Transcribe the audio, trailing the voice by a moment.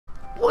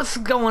What's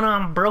going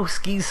on,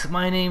 broskies?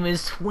 My name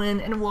is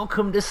Twin, and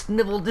welcome to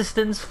Snivel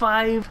Distance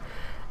 5.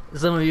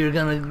 Some of you are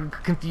gonna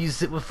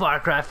confuse it with Far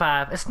Cry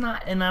 5. It's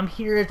not, and I'm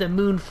here at the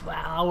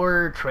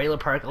Moonflower trailer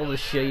park. I'll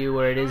just show you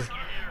where it is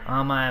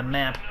on my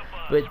map.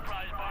 But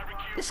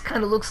this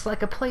kind of looks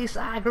like a place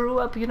I grew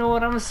up, you know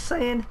what I'm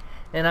saying?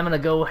 And I'm gonna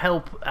go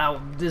help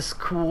out this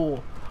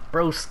cool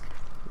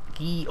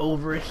broski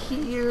over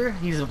here.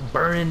 He's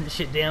burning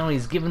shit down,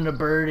 he's giving the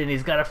bird, and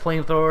he's got a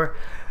flamethrower.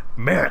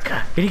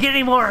 America! Can you get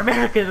any more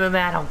American than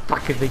that? I don't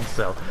fucking think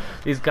so.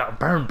 He's got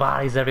burned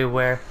bodies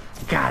everywhere.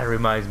 God, it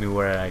reminds me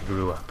where I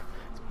grew up.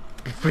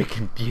 It's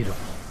freaking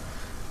beautiful.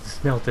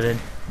 Just melt it in.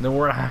 No,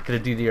 we're not gonna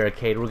do the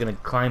arcade. We're gonna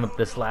climb up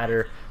this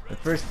ladder. But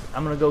first,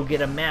 I'm gonna go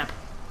get a map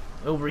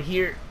over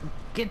here.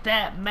 Get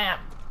that map!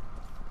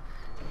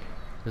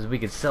 Because we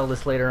could sell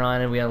this later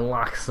on and we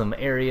unlock some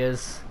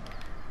areas.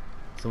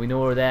 So we know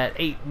where that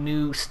 8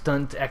 new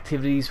stunt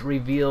activities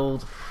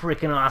revealed.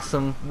 Freaking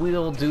awesome.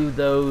 We'll do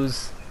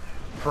those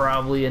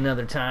probably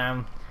another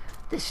time.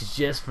 This is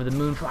just for the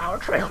Moonflower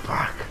Trail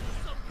Park.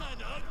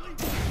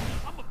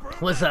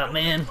 What's up,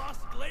 man?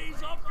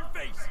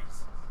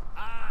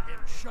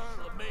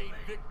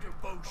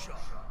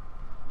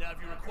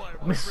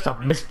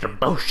 Mr.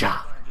 Bosha.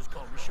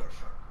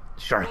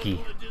 Sharky.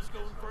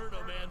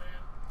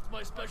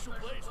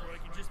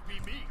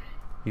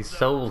 He's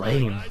so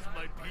lame.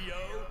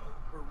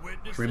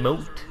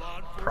 Remote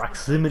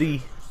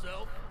proximity.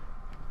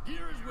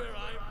 Here is where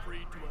I am free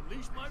to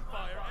unleash my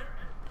fire.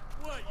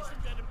 What, you some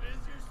kind of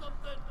busy or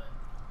something?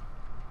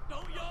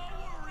 Don't y'all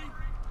worry.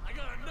 I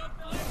got enough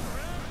flame for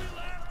every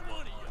last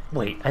one of you.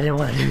 Wait, I didn't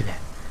want to do that.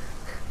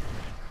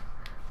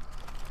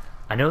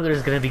 I know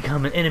there's gonna be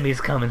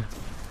enemies coming.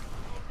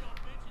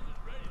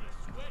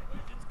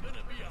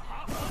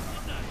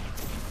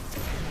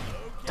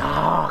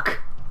 Dog.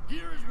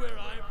 Here is where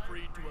I am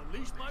free to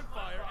unleash my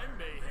fire and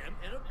mayhem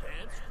in a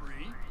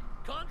pants-free,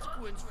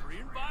 consequence-free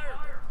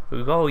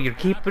environment. Oh, you're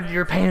keeping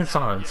your pants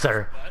on,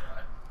 sir.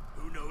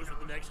 Who knows what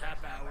the next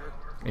half hour?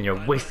 And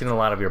you're wasting a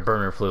lot of your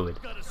burner fluid.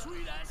 Got a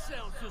sweet-ass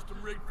sound system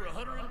rigged for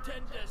 110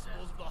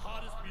 decibels of the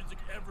hottest music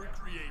ever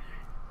created.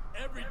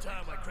 Every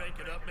time I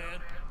crank it up,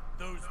 man,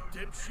 those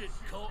dipshit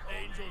cult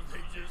angels, they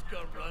just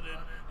come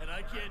running, and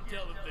I can't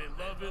tell if they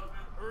love it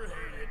or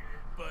hate it,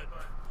 but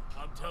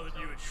I'm telling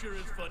you, it sure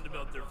is fun to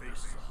melt their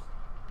faces off.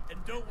 And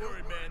don't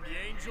worry, man, the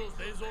angels,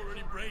 they's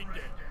already brain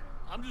dead.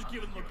 I'm just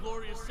giving them a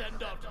glorious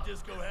send-off to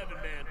disco heaven,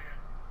 man.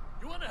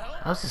 You wanna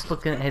help? I was just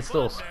looking at his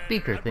little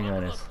speaker thing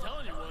on his.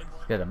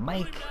 He's got a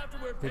mic.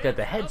 He's got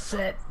the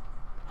headset.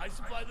 I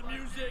supply the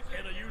music,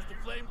 and I use the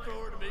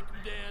flamethrower to make them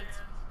dance,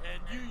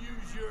 and you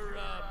use your,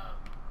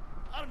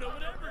 I don't know,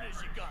 whatever it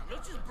is you got.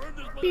 Let's just burn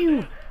this mother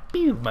Pew, down.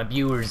 pew. My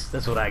viewers,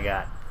 that's what I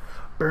got.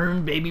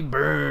 Burn, baby,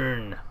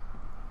 burn.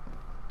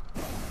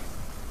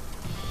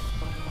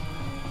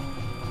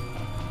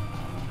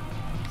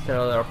 Instead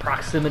of our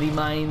proximity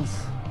mines.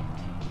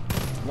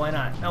 Why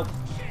not? Nope.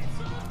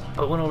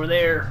 Put one over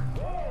there.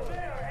 Oh, they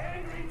are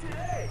angry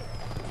today.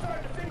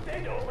 Starting to think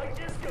they don't like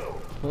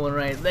disco. One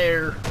right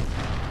there.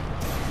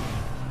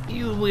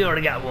 We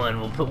already got one.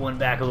 We'll put one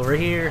back over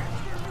here.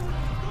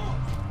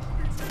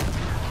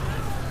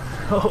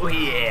 Oh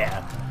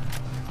yeah!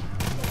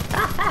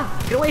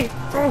 Get away!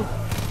 Oh.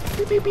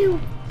 Pew pew pew!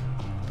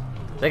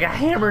 They got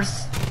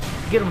hammers.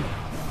 Get them!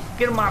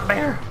 Get them out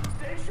there!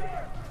 Stay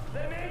sharp.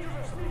 Them angels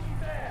are sneaky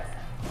fast.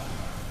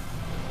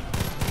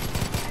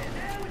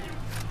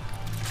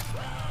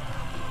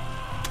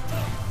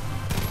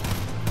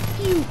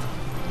 Pew!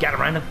 Got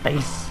him right in the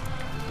face.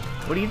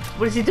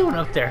 What is he doing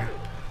up there?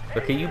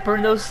 Okay, you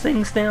burn those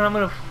things down. I'm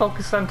gonna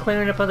focus on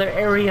clearing up other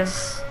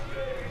areas.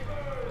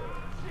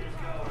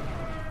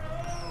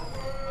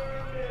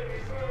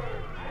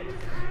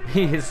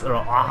 He is an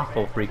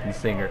awful freaking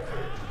singer.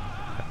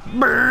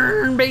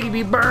 Burn,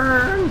 baby,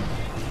 burn!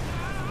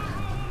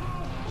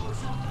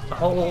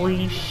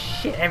 Holy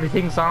shit,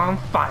 everything's on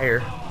fire.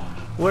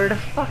 Where the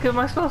fuck am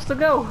I supposed to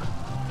go?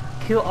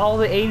 Kill all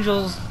the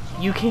angels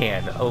you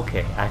can.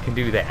 Okay, I can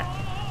do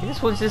that.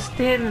 This one's just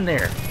standing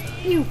there.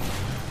 You.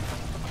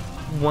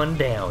 One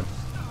down.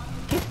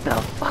 Get the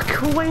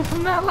fuck away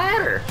from that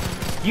ladder.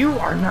 You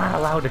are not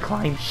allowed to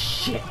climb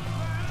shit.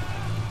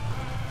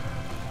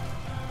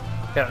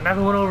 Got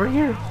another one over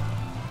here.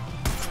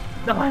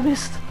 No, I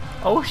missed.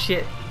 Oh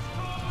shit.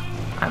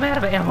 I'm out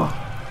of ammo.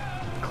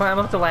 Climb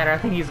up the ladder. I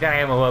think he's got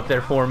ammo up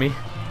there for me.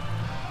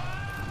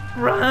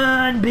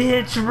 Run,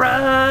 bitch,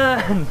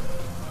 run!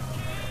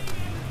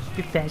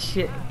 Get that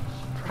shit.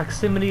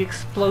 Proximity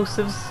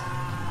explosives.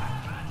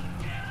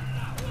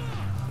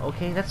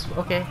 Okay, that's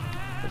okay.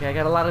 Okay, I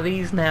got a lot of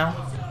these now.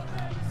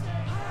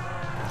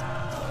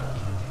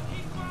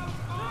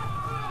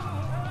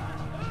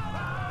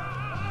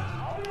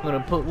 I'm gonna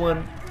put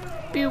one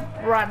pew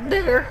right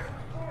there.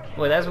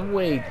 Wait, that's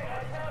way.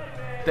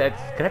 Can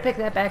I pick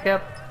that back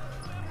up?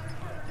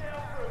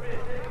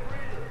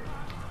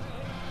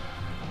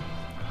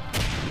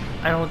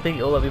 I don't think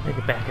it'll let me pick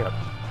it back up.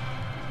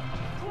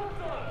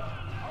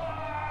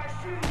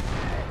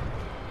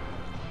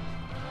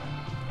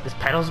 This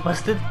pedal's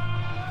busted?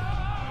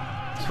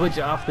 Switch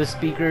off the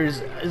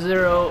speakers.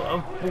 0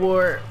 of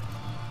 4.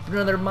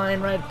 Another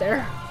mine right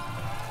there.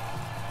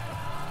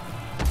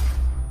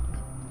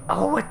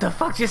 Oh, what the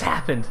fuck just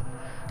happened?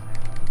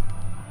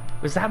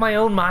 Was that my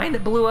own mine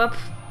that blew up?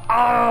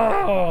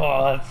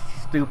 Oh, that's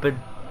stupid.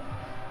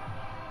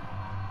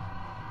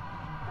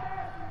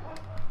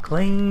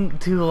 Cling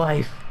to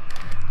life.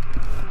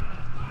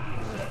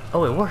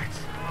 Oh, it worked.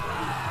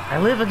 I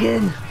live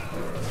again.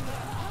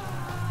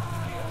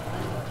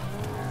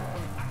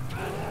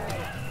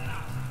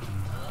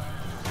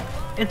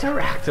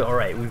 Interact.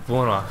 Alright, we've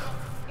blown off.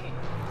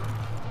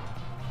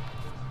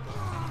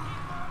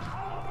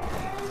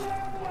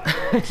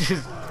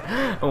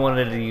 I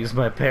wanted to use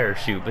my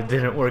parachute, but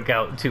didn't work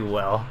out too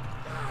well.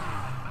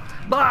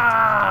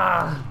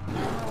 Bah!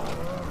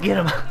 Get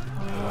him!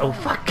 Oh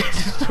fuck! I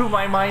just threw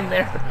my mine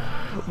there.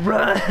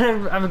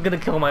 Run! I'm gonna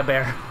kill my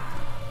bear.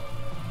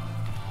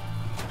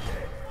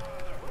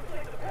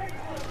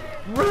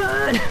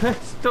 Run! I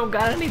still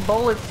got any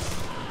bullets.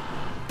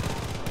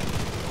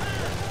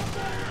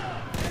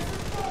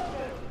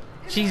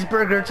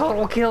 Cheeseburger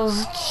total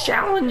kills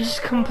challenge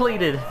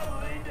completed.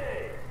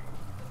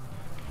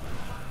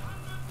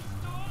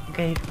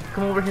 Okay,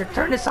 come over here.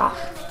 Turn this off.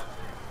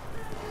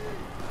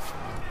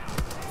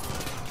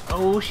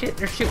 Oh shit,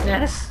 they're shooting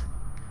at us.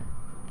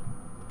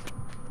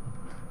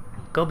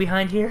 Go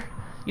behind here.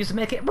 Use the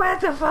medkit.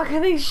 What the fuck are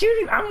they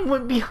shooting?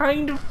 I'm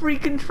behind a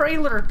freaking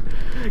trailer.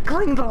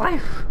 Cling to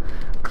life.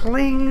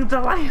 Cling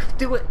to life.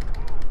 Do it.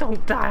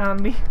 Don't die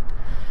on me.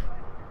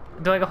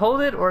 Do I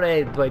hold it or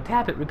do I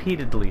tap it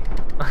repeatedly?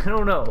 I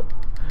don't know.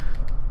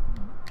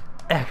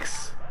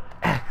 X.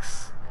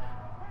 X.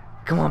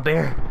 Come on,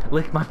 bear.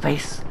 Lick my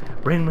face.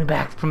 Bring me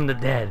back from the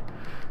dead.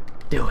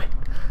 Do it.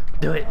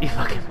 Do it. You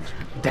fucking...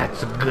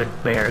 That's a good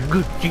bear. A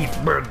good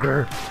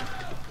cheeseburger.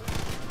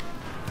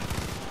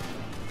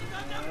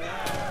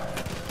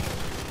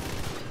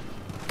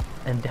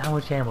 And how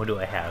much ammo do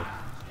I have?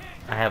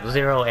 I have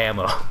 0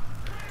 ammo.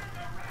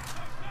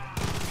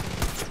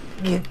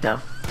 Get the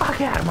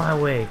fuck out of my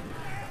way.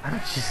 I'm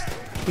just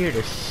here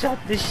to shut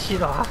this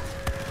shit off.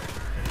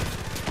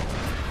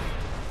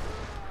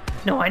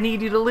 No, I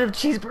need you to live,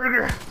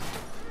 cheeseburger.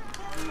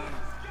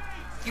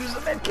 Use the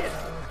medkit.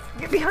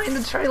 Get behind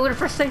the trailer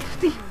for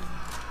safety.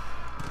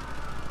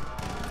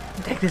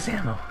 Take this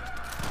ammo.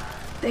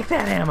 Take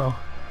that ammo.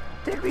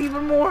 Take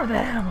even more of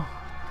that ammo.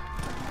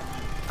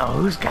 Oh,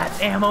 who's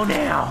got ammo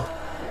now?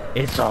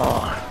 It's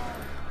on.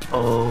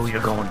 Oh,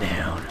 you're going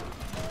down.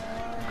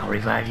 I'll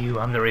revive you.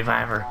 I'm the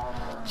reviver.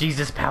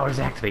 Jesus powers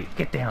activate.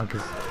 Get down,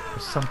 because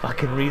there's some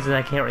fucking reason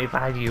I can't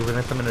revive you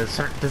unless I'm in a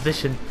certain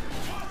position.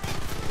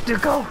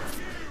 Dude, go!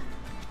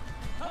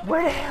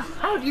 Where the hell?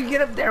 How'd you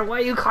get up there? Why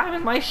are you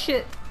climbing my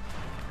shit?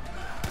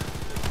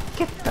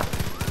 Get the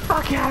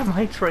fuck out of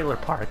my trailer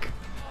park.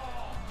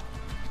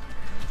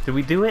 Did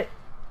we do it?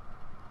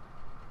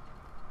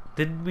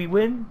 Did we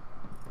win?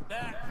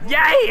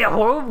 Yay!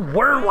 Oh,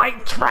 we're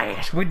white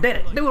trash. We did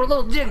it. Do a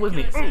little jig with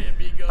me.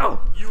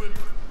 Oh.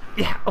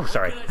 Yeah. Oh,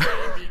 sorry.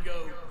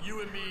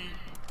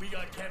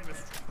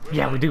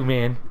 Yeah, we do,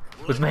 man.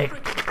 Let's make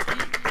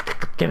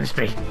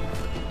chemistry.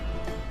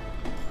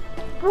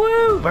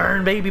 Woo!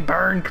 Burn, baby,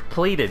 burn.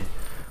 Completed.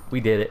 We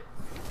did it.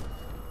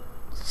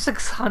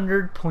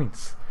 600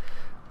 points.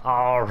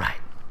 Alright.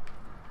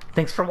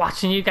 Thanks for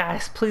watching, you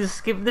guys.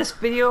 Please give this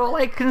video a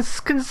like and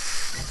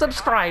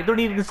subscribe. Don't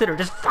even consider.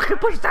 Just fucking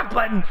push that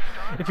button.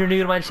 If you're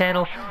new to my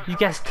channel, you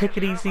guys take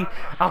it easy.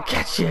 I'll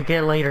catch you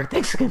again later.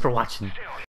 Thanks again for watching.